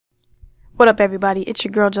What up, everybody? It's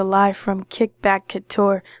your girl July from Kickback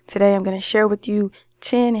Couture. Today I'm going to share with you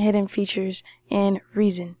 10 hidden features in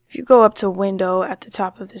Reason. If you go up to Window at the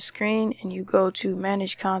top of the screen and you go to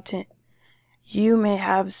Manage Content, you may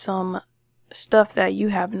have some stuff that you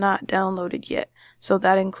have not downloaded yet. So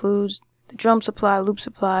that includes the drum supply, loop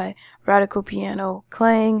supply, radical piano,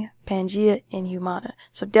 clang, Pangea, and Humana.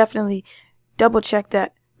 So definitely double check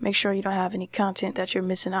that. Make sure you don't have any content that you're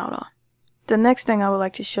missing out on. The next thing I would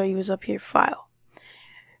like to show you is up here, File.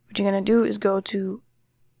 What you're going to do is go to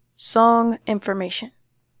Song Information.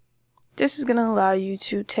 This is going to allow you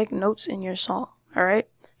to take notes in your song. Alright?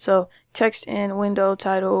 So text in, window,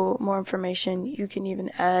 title, more information. You can even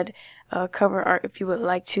add cover art if you would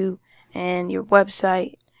like to, and your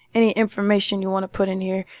website. Any information you want to put in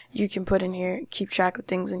here, you can put in here. Keep track of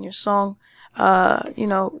things in your song.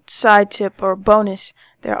 Side tip or bonus,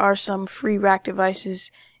 there are some free rack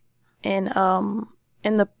devices in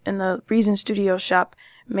the Reason Studio shop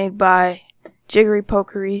made by Jiggery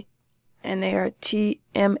Pokery, and they are TMA1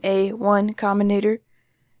 combinator,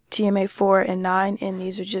 TMA4 and 9, and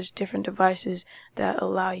these are just different devices that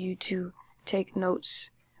allow you to take notes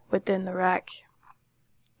within the rack.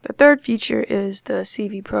 The third feature is the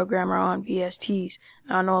CV Programmer on VSTs.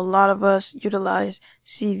 Now, I know a lot of us utilize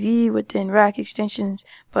CV within rack extensions,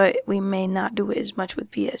 but we may not do it as much with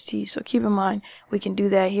VSTs. So keep in mind, we can do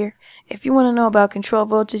that here. If you want to know about control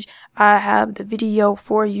voltage, I have the video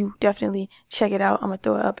for you. Definitely check it out. I'm going to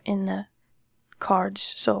throw it up in the cards.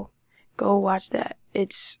 So go watch that.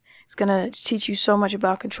 It's going to teach you so much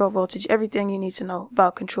about control voltage, everything you need to know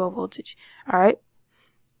about control voltage. All right.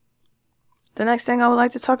 The next thing I would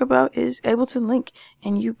like to talk about is Ableton Link,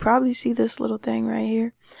 and you probably see this little thing right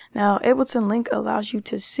here. Now, Ableton Link allows you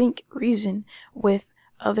to sync Reason with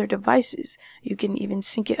other devices. You can even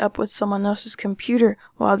sync it up with someone else's computer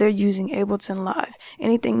while they're using Ableton Live.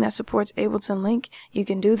 Anything that supports Ableton Link, you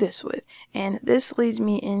can do this with. And this leads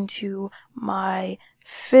me into my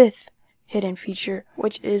fifth hidden feature,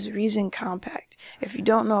 which is Reason Compact. If you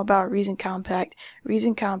don't know about Reason Compact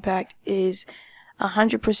is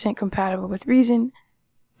 100% compatible with Reason,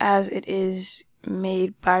 as it is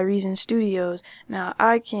made by Reason Studios. Now,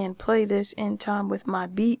 I can play this in time with my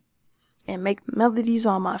beat and make melodies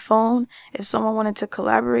on my phone. If someone wanted to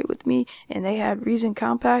collaborate with me and they had Reason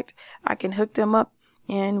Compact, I can hook them up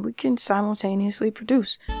and we can simultaneously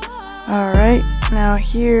produce. Alright, now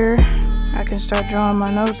here I can start drawing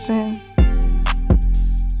my notes in.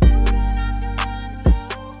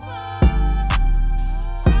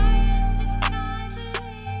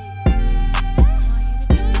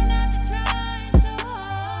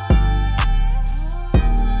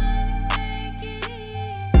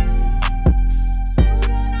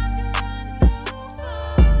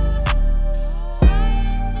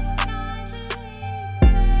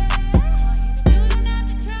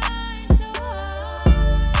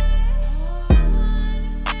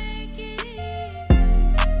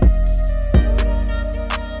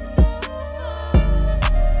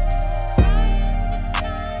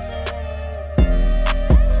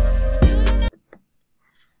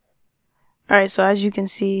 Alright, so as you can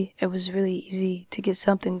see, it was really easy to get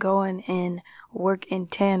something going and work in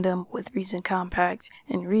tandem with Reason Compact.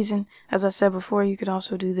 And Reason, as I said before, you could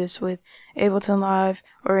also do this with Ableton Live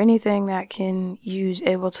or anything that can use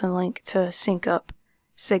Ableton Link to sync up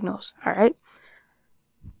signals. Alright?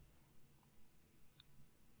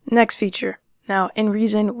 Next feature. Now, in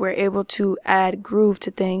Reason, we're able to add groove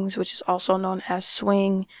to things, which is also known as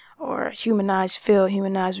swing or humanized feel,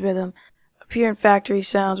 humanized rhythm. Here in Factory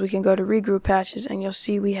Sounds, we can go to ReGroove patches and you'll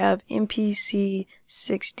see we have MPC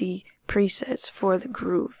 60 presets for the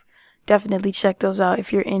groove. Definitely check those out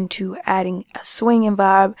if you're into adding a swinging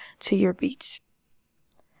vibe to your beats.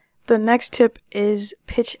 The next tip is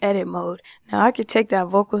pitch edit mode. Now, I could take that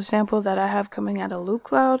vocal sample that I have coming out of Loop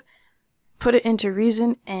Cloud, put it into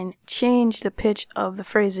Reason, and change the pitch of the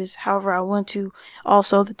phrases however I want to,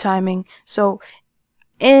 also the timing. So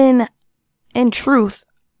in truth,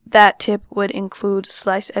 that tip would include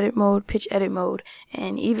slice edit mode, pitch edit mode,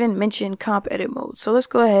 and even mention comp edit mode. So let's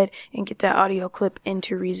go ahead and get that audio clip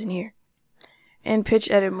into Reason here. In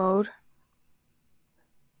pitch edit mode,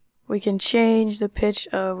 we can change the pitch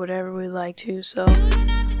of whatever we like to. So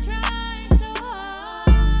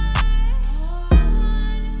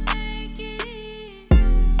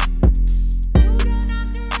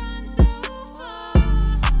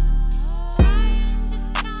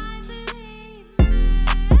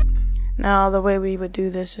now, the way we would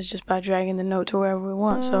do this is just by dragging the note to wherever we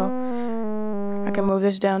want. So I can move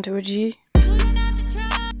this down to a G. Can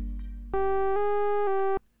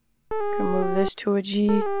move this to a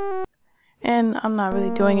G. And I'm not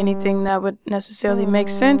really doing anything that would necessarily make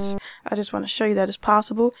sense. I just want to show you that it's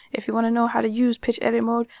possible. If you want to know how to use pitch edit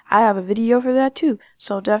mode, I have a video for that too.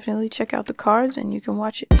 So definitely check out the cards and you can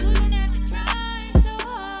watch it.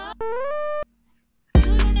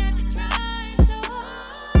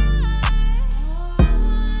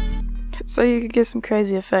 So you can get some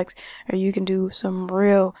crazy effects, or you can do some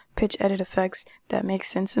real pitch edit effects that make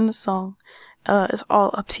sense in the song. It's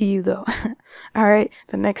all up to you though. Alright,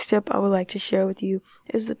 the next tip I would like to share with you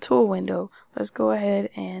is the tool window. Let's go ahead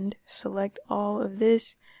and select all of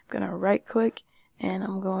this. I'm going to right click and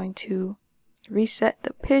I'm going to reset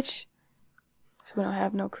the pitch so we don't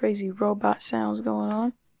have no crazy robot sounds going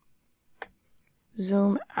on.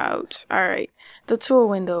 Zoom out. Alright, the tool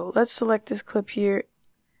window. Let's select this clip here.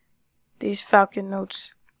 These Falcon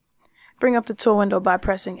notes. Bring up the tool window by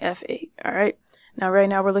pressing F8. Alright. Now right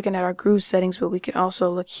now we're looking at our groove settings, but we can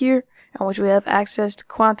also look here in which we have access to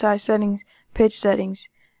quantize settings, pitch settings,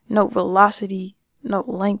 note velocity, note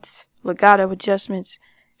lengths, legato adjustments,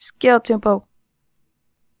 scale tempo,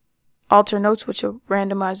 alter notes, which will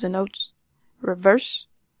randomize the notes, reverse,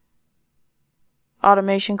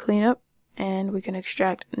 automation cleanup, and we can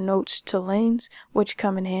extract notes to lanes, which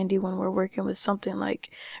come in handy when we're working with something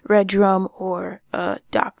like Red Drum or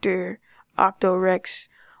Dr. Octorex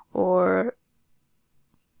or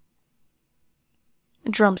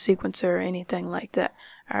drum sequencer or anything like that.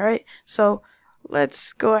 Alright, so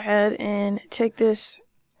let's go ahead and take these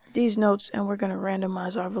notes and we're going to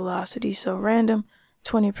randomize our velocity. So random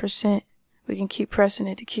 20%. We can keep pressing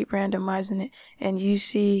it to keep randomizing it, and you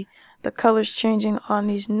see the colors changing on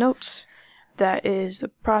these notes. That is the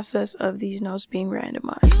process of these notes being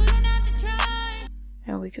randomized.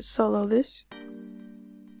 And we could solo this.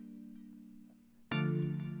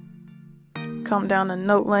 Come down to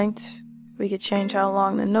note lengths. We could change how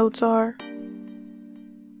long the notes are.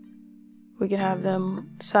 We can have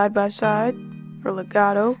them side by side for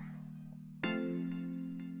legato.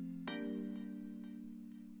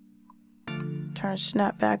 Turn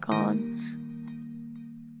snap back on.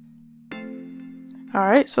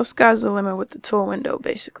 Alright, so sky's the limit with the tool window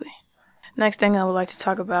basically. Next thing I would like to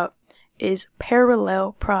talk about is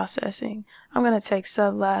parallel processing. I'm going to take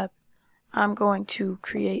Sublab. I'm going to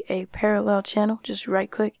create a parallel channel. Just right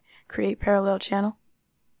click, create parallel channel.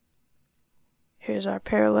 Here's our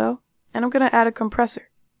parallel. And I'm going to add a compressor.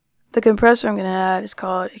 The compressor I'm going to add is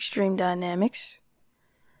called Extreme Dynamics.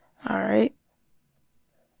 Alright.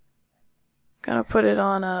 Gonna put it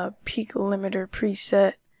on a peak limiter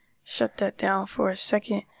preset. Shut that down for a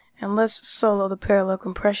second, and let's solo the parallel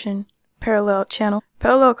channel.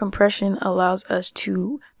 Parallel compression allows us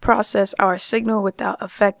to process our signal without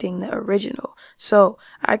affecting the original. So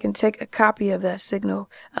I can take a copy of that signal,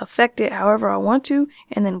 affect it however I want to,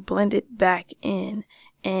 and then blend it back in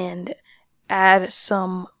and add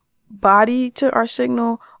some body to our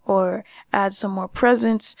signal or add some more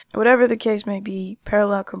presence. Whatever the case may be,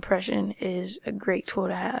 parallel compression is a great tool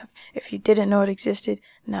to have. If you didn't know it existed,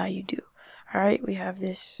 now you do. Alright, we have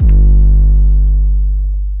this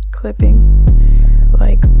clipping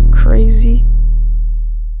like crazy.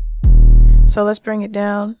 So let's bring it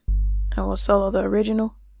down and we'll solo the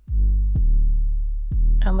original.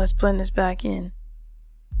 And let's blend this back in.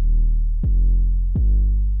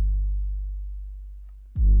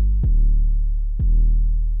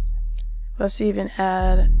 Let's even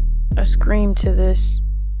add a scream to this,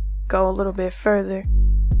 go a little bit further.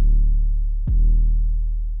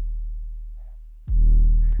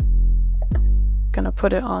 Gonna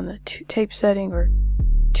put it on the tape setting, or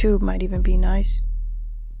tube might even be nice.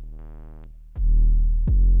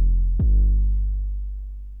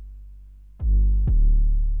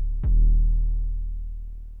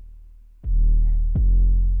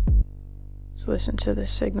 Let's listen to the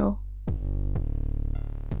signal.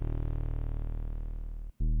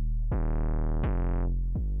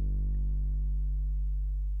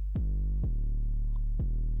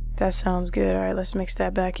 That sounds good. Alright, let's mix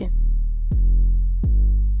that back in.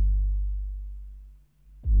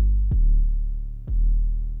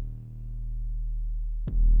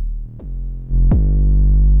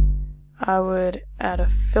 I would add a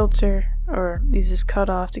filter or use this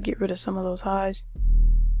cutoff to get rid of some of those highs.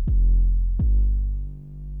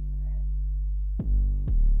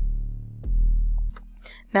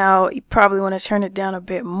 Now, you probably want to turn it down a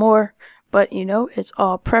bit more, but you know, it's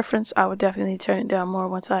all preference. I would definitely turn it down more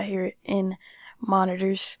once I hear it in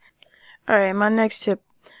monitors. Alright, my next tip,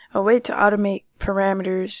 a way to automate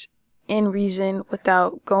parameters in Reason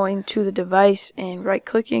without going to the device and right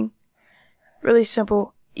clicking. Really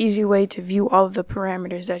simple, easy way to view all of the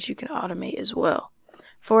parameters that you can automate as well.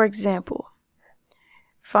 For example,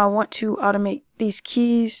 if I want to automate these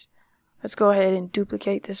keys, let's go ahead and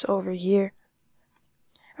duplicate this over here.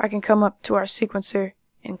 I can come up to our sequencer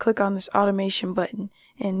and click on this automation button,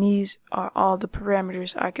 and these are all the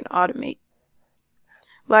parameters I can automate.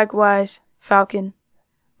 Likewise, Falcon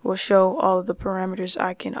will show all of the parameters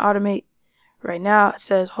I can automate. Right now it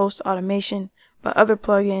says host automation, but other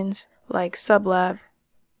plugins like Sublab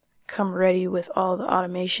come ready with all the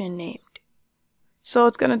automation named. So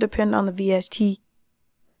it's going to depend on the VST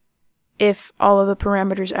if all of the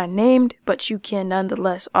parameters are named, but you can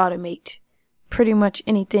nonetheless automate pretty much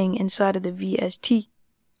anything inside of the VST.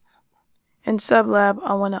 In Sublab,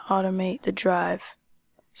 I want to automate the drive.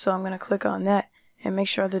 So I'm going to click on that and make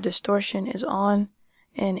sure the distortion is on,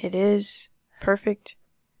 and it is perfect.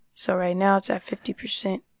 So right now it's at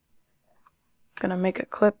 50%. I'm going to make a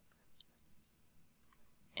clip,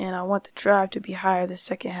 and I want the drive to be higher the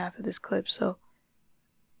second half of this clip. So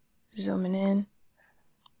zooming in,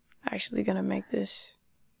 actually going to make this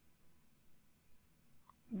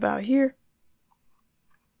about here,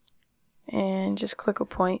 and just click a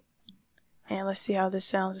point, and let's see how this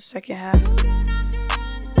sounds the second half.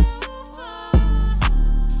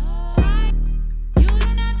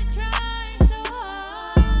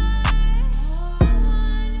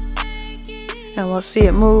 And we'll see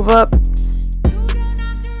it move up.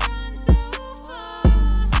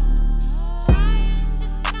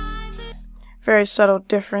 Very subtle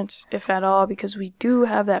difference, if at all, because we do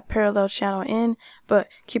have that parallel channel in, but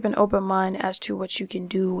keep an open mind as to what you can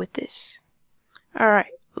do with this.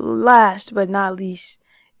 Alright, last but not least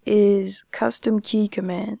is custom key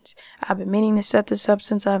commands. I've been meaning to set this up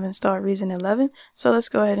since I've installed Reason 11, so let's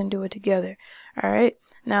go ahead and do it together. Alright,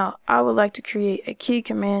 now I would like to create a key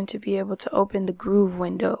command to be able to open the Groove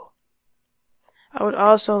window. I would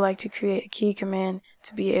also like to create a key command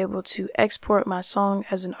to be able to export my song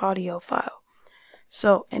as an audio file.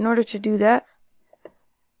 So in order to do that,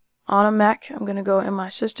 on a Mac, I'm going to go in my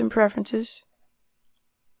system preferences.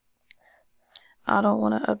 I don't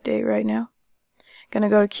want to update right now. Going to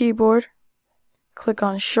go to keyboard, click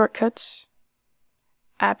on shortcuts,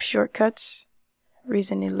 app shortcuts,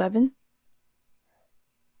 Reason 11.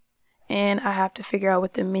 And I have to figure out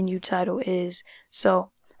what the menu title is.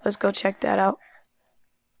 So let's go check that out.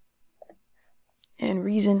 And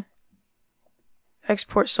Reason,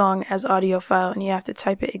 export song as audio file, and you have to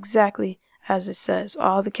type it exactly as it says.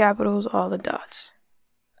 All the capitals, all the dots.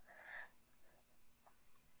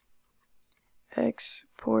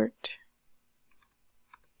 Export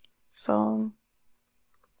song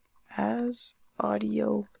as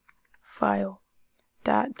audio file. ...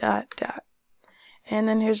 And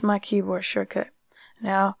then here's my keyboard shortcut.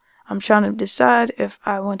 Now I'm trying to decide if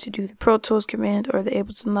I want to do the Pro Tools command or the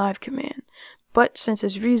Ableton Live command. But since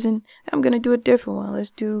it's Reason, I'm going to do a different one. Let's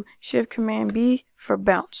do Shift Command B for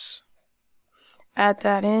bounce. Add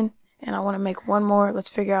that in, and I want to make one more. Let's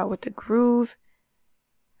figure out what the groove.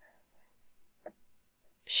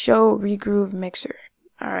 Show ReGroove mixer.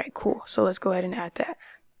 Alright, cool. So let's go ahead and add that.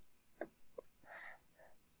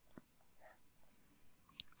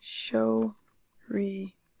 Show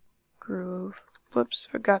ReGroove. Whoops,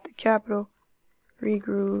 forgot the capital.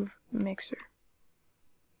 ReGroove mixer.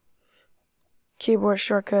 Keyboard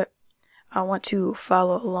shortcut. I want to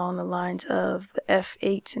follow along the lines of the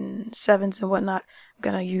F8s and 7s and whatnot. I'm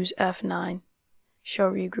going to use F9.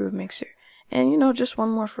 Show ReGroove mixer. And you know, just one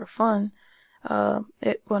more for fun.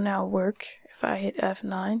 It will now work if I hit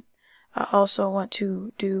F9. I also want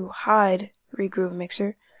to do hide ReGroove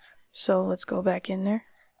mixer. So let's go back in there.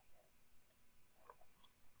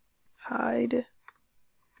 Hide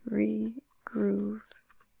ReGroove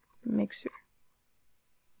mixer.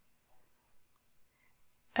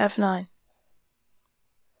 F9.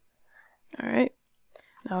 Alright,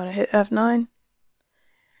 now when I hit F9,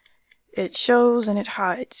 it shows and it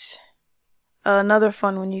hides. Another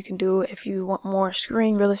fun one you can do if you want more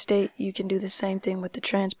screen real estate, you can do the same thing with the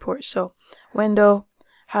transport. So window,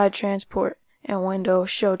 hide transport, and window,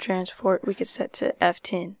 show transport, we could set to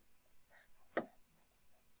F10.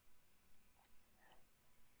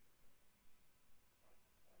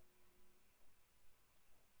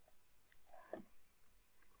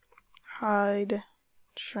 Hide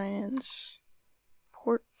transport.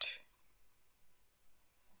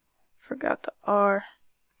 Forgot the R.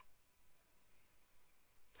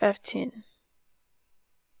 F10.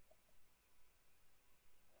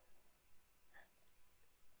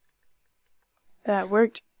 That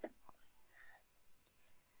worked.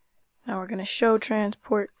 Now we're going to show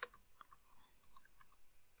transport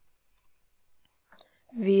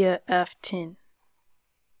via F10.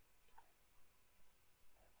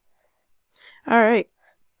 Alright.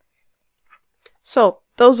 So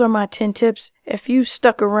those are my 10 tips. If you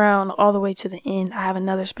stuck around all the way to the end, I have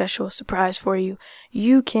another special surprise for you.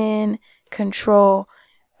 You can control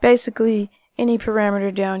basically any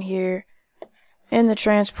parameter down here in the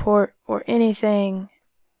transport or anything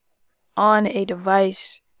on a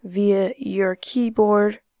device via your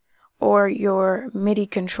keyboard or your MIDI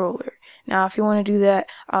controller. Now, if you want to do that,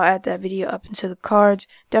 I'll add that video up into the cards.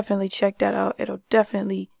 Definitely check that out. It'll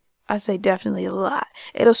definitely, I say definitely a lot.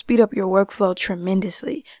 It'll speed up your workflow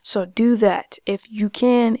tremendously. So do that. If you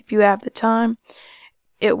can, if you have the time,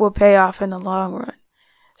 it will pay off in the long run.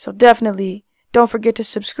 So definitely don't forget to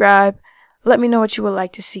subscribe. Let me know what you would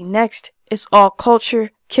like to see next. It's all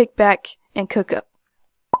culture, kickback, and cookup.